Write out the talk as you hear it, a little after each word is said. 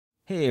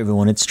Hey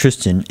everyone, it's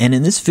Tristan, and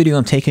in this video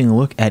I'm taking a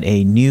look at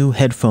a new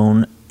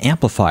headphone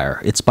amplifier.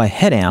 It's by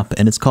HeadAmp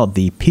and it's called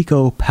the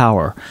Pico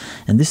Power,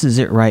 and this is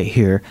it right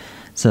here.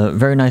 It's a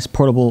very nice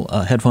portable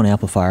headphone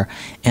amplifier,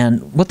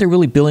 and what they're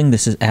really billing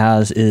this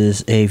as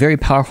is a very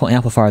powerful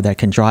amplifier that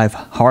can drive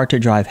hard to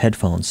drive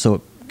headphones. So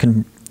it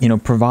can,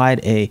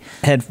 provide a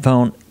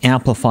headphone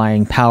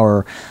amplifying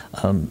power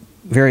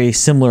very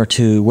similar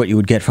to what you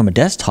would get from a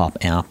desktop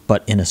amp,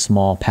 but in a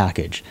small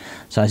package.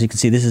 So as you can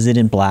see, this is it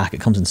in black.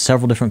 It comes in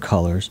several different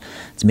colors.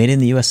 It's made in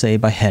the USA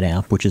by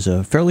HeadAmp, which is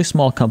a fairly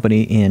small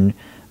company in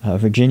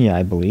Virginia,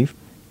 I believe.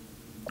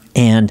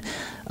 And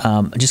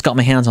I just got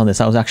my hands on this.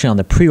 I was actually on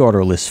the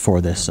pre-order list for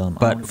this.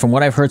 But from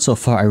what I've heard so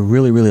far, I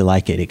really, really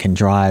like it. It can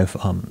drive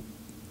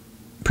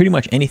pretty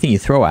much anything you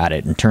throw at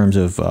it in terms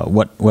of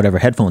whatever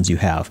headphones you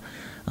have.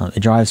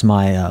 It drives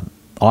my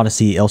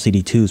Odyssey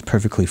LCD2s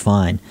perfectly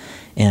fine,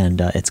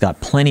 and it's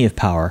got plenty of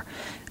power.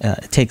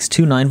 It takes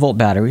two 9-volt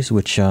batteries,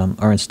 which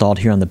are installed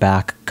here on the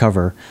back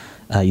cover.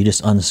 You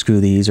just unscrew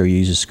these, or you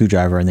use a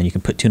screwdriver, and then you can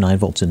put two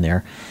 9-volts in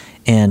there.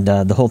 And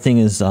the whole thing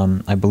is,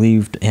 I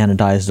believe,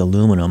 anodized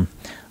aluminum.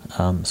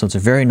 So it's a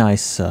very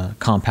nice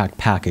compact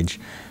package.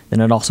 Then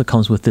it also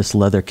comes with this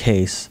leather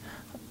case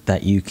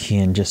that you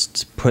can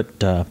just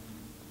put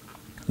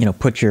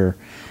your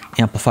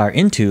amplifier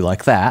into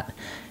like that,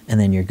 and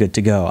then you're good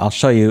to go. I'll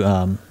show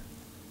you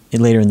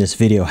later in this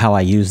video how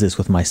I use this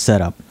with my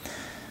setup.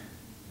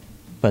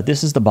 But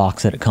this is the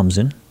box that it comes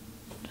in.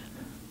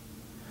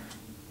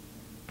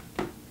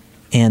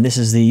 And this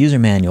is the user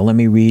manual. Let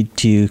me read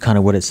to you kind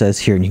of what it says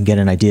here, and you can get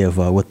an idea of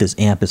what this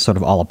amp is sort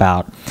of all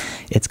about.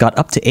 It's got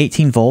up to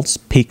 18 volts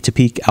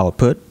peak-to-peak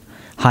output,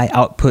 high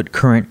output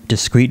current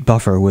discrete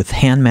buffer with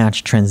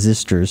hand-matched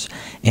transistors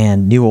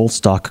and new old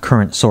stock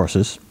current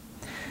sources.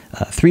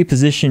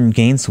 3-position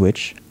gain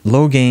switch.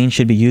 Low gain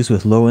should be used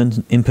with low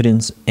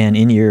impedance and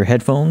in-ear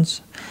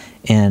headphones,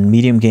 and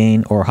medium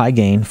gain or high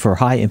gain for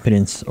high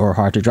impedance or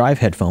hard to drive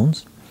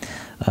headphones.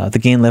 The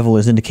gain level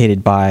is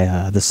indicated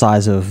by the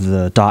size of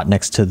the dot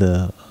next to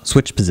the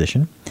switch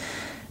position.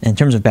 In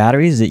terms of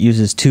batteries, it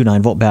uses two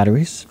 9-volt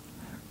batteries,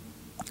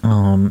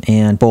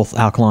 and both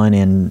alkaline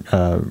and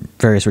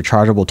various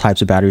rechargeable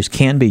types of batteries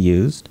can be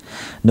used.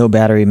 No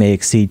battery may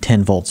exceed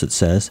 10 volts, it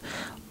says.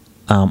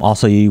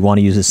 Also, you want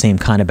to use the same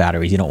kind of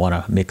batteries. You don't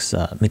want to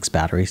mix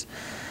batteries.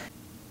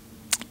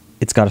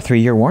 It's got a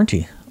 3-year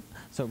warranty.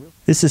 So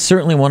this is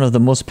certainly one of the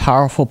most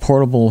powerful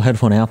portable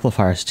headphone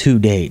amplifiers to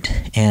date.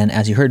 And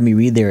as you heard me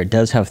read there, it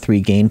does have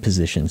 3 gain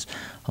positions.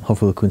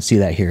 Hopefully you can see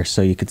that here.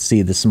 So you could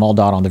see the small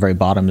dot on the very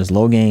bottom is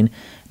low gain,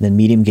 then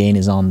medium gain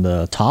is on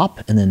the top,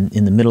 and then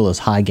in the middle is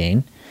high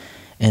gain.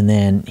 And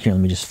then here,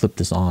 let me just flip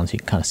this on so you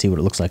can kind of see what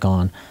it looks like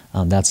on.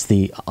 That's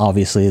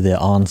obviously the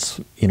on,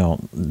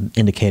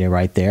 indicator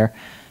right there.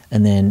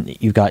 And then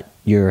you've got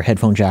your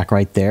headphone jack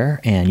right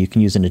there, and you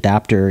can use an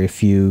adapter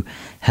if you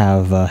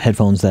have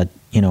headphones that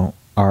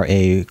are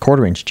a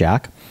 1/4-inch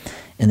jack.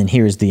 And then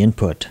here's the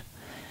input.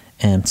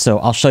 And so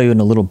I'll show you in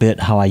a little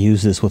bit how I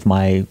use this with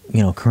my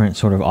current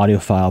sort of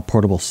audiophile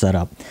portable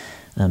setup.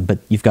 But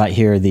you've got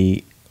here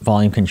the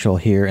volume control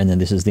here, and then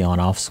this is the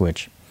on-off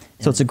switch.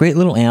 So it's a great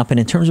little amp, and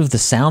in terms of the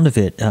sound of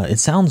it, it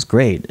sounds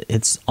great.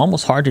 It's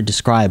almost hard to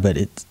describe, but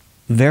it's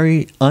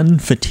very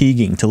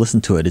unfatiguing to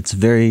listen to it. It's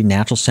very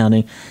natural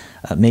sounding,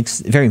 makes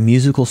very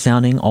musical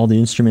sounding. All the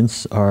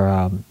instruments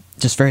are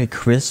just very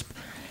crisp,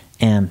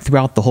 and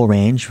throughout the whole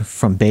range,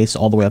 from bass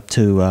all the way up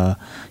to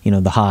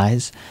the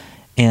highs.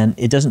 And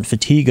it doesn't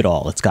fatigue at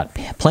all. It's got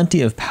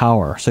plenty of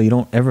power, so you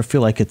don't ever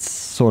feel like it's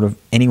sort of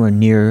anywhere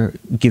near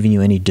giving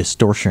you any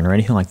distortion or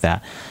anything like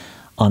that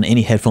on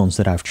any headphones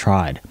that I've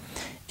tried.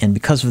 And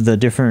because of the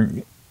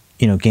different,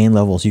 gain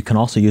levels, you can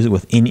also use it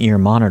with in-ear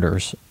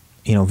monitors,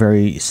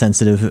 very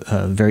sensitive,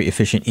 very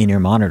efficient in-ear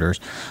monitors.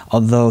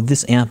 Although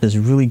this amp is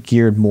really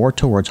geared more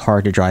towards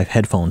hard-to-drive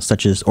headphones,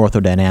 such as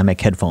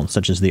orthodynamic headphones,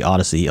 such as the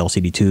Odyssey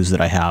LCD2s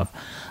that I have,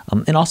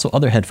 and also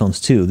other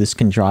headphones too. This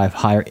can drive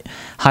higher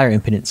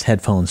impedance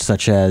headphones,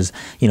 such as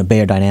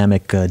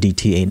Beyerdynamic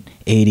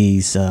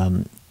DT80s,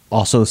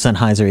 also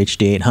Sennheiser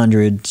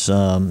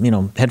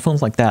HD800s,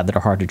 headphones like that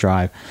are hard to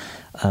drive.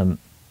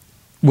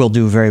 Will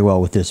do very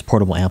well with this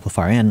portable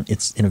amplifier, and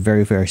it's in a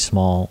very, very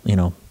small,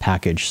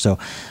 package. So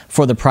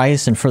for the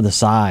price and for the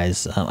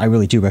size, I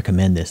really do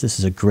recommend this. This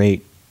is a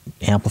great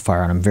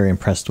amplifier, and I'm very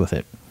impressed with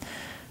it.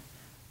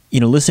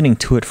 Listening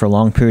to it for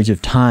long periods of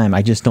time,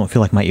 I just don't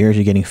feel like my ears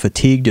are getting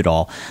fatigued at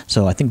all.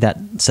 So I think that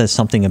says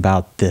something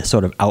about the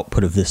sort of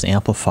output of this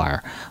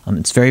amplifier.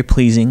 It's very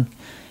pleasing,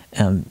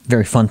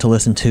 very fun to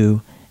listen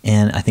to,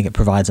 and I think it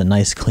provides a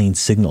nice clean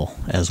signal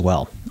as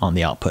well on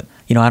the output.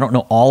 I don't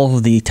know all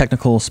of the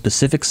technical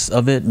specifics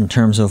of it in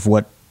terms of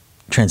what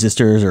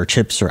transistors or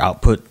chips or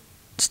output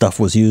stuff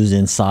was used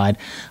inside.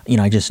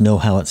 I just know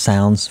how it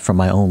sounds from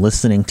my own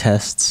listening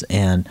tests,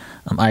 and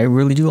I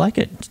really do like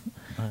it.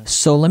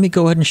 So let me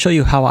go ahead and show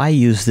you how I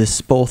use this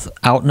both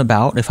out and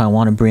about if I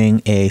want to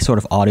bring a sort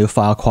of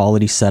audiophile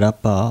quality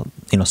setup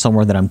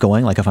somewhere that I'm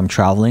going, like if I'm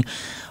traveling,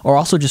 or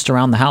also just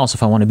around the house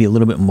if I want to be a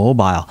little bit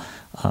mobile,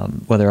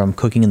 whether I'm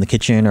cooking in the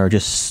kitchen or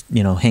just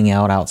hanging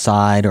out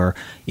outside or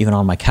even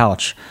on my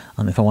couch.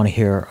 If I want to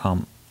hear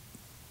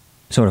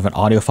sort of an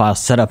audiophile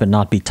setup and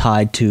not be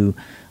tied to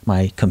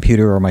my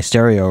computer or my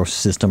stereo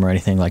system or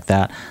anything like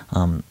that,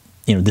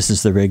 this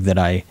is the rig that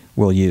I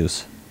will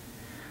use.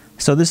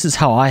 So this is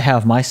how I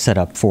have my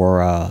setup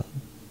for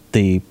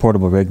the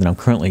portable rig that I'm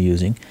currently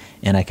using,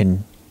 and I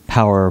can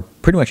power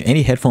pretty much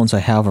any headphones I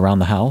have around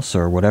the house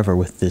or whatever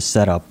with this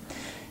setup.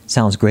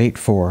 Sounds great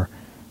for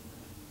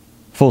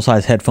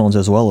full-size headphones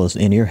as well as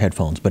in-ear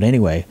headphones. But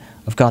anyway,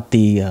 I've got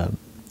the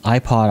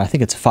iPod, I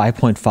think it's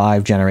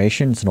 5.5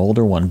 generation. It's an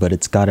older one, but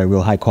it's got a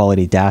real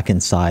high-quality DAC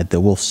inside,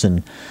 the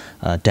Wolfson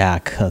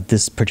DAC.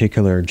 This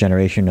particular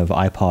generation of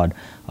iPod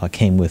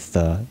came with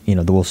the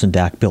Wolfson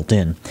DAC built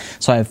in.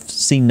 So I've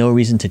seen no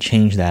reason to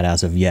change that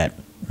as of yet,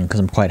 because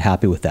I'm quite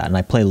happy with that. And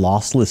I play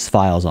lossless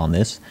files on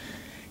this.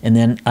 And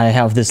then I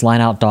have this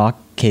line-out dock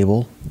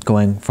cable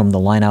going from the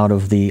line-out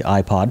of the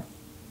iPod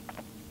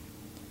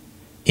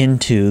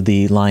into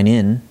the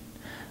line-in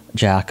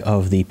jack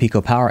of the Pico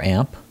power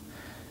amp.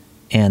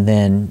 And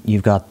then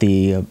you've got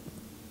the,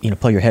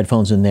 plug your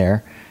headphones in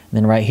there. And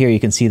then right here you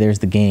can see there's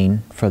the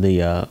gain for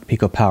the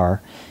Pico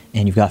power.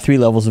 And you've got 3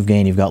 levels of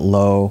gain. You've got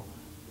low,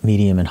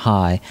 medium, and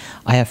high.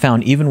 I have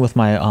found even with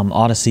my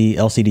Odyssey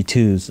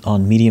LCD2s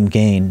on medium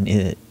gain,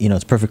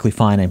 it's perfectly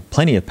fine and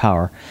plenty of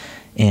power.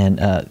 And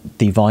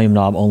the volume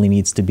knob only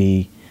needs to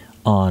be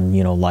on,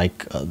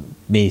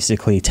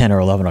 basically 10 or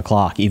 11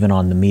 o'clock, even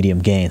on the medium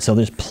gain. So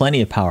there's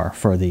plenty of power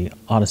for the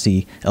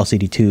Odyssey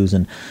LCD2s.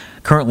 And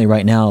currently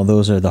right now,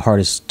 those are the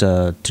hardest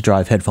to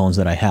drive headphones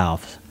that I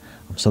have.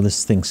 So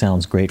this thing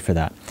sounds great for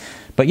that.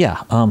 But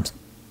yeah,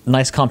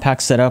 nice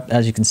compact setup.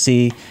 As you can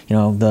see,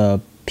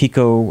 the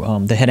Pico,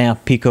 the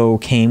HeadAmp Pico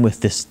came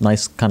with this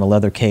nice kind of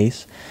leather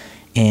case.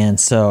 And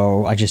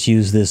so I just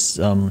use this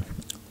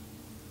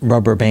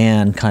rubber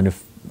band, kind of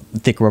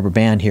thick rubber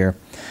band here,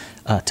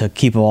 to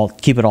keep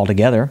it all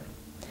together.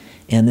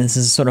 And this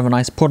is sort of a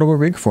nice portable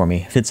rig for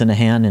me. It fits in a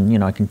hand,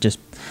 and I can just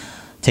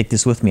take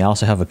this with me. I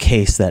also have a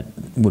case that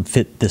would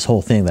fit this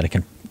whole thing that I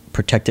can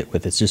protect it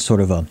with. It's just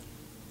sort of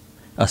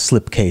a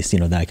slip case,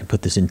 that I can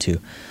put this into.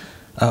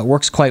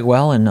 Works quite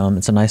well, and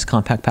it's a nice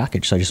compact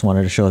package. So I just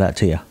wanted to show that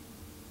to you.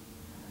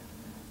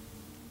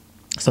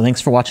 So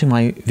thanks for watching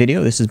my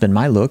video. This has been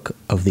my look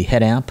of the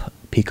HeadAmp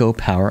Pico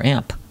Power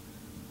Amp.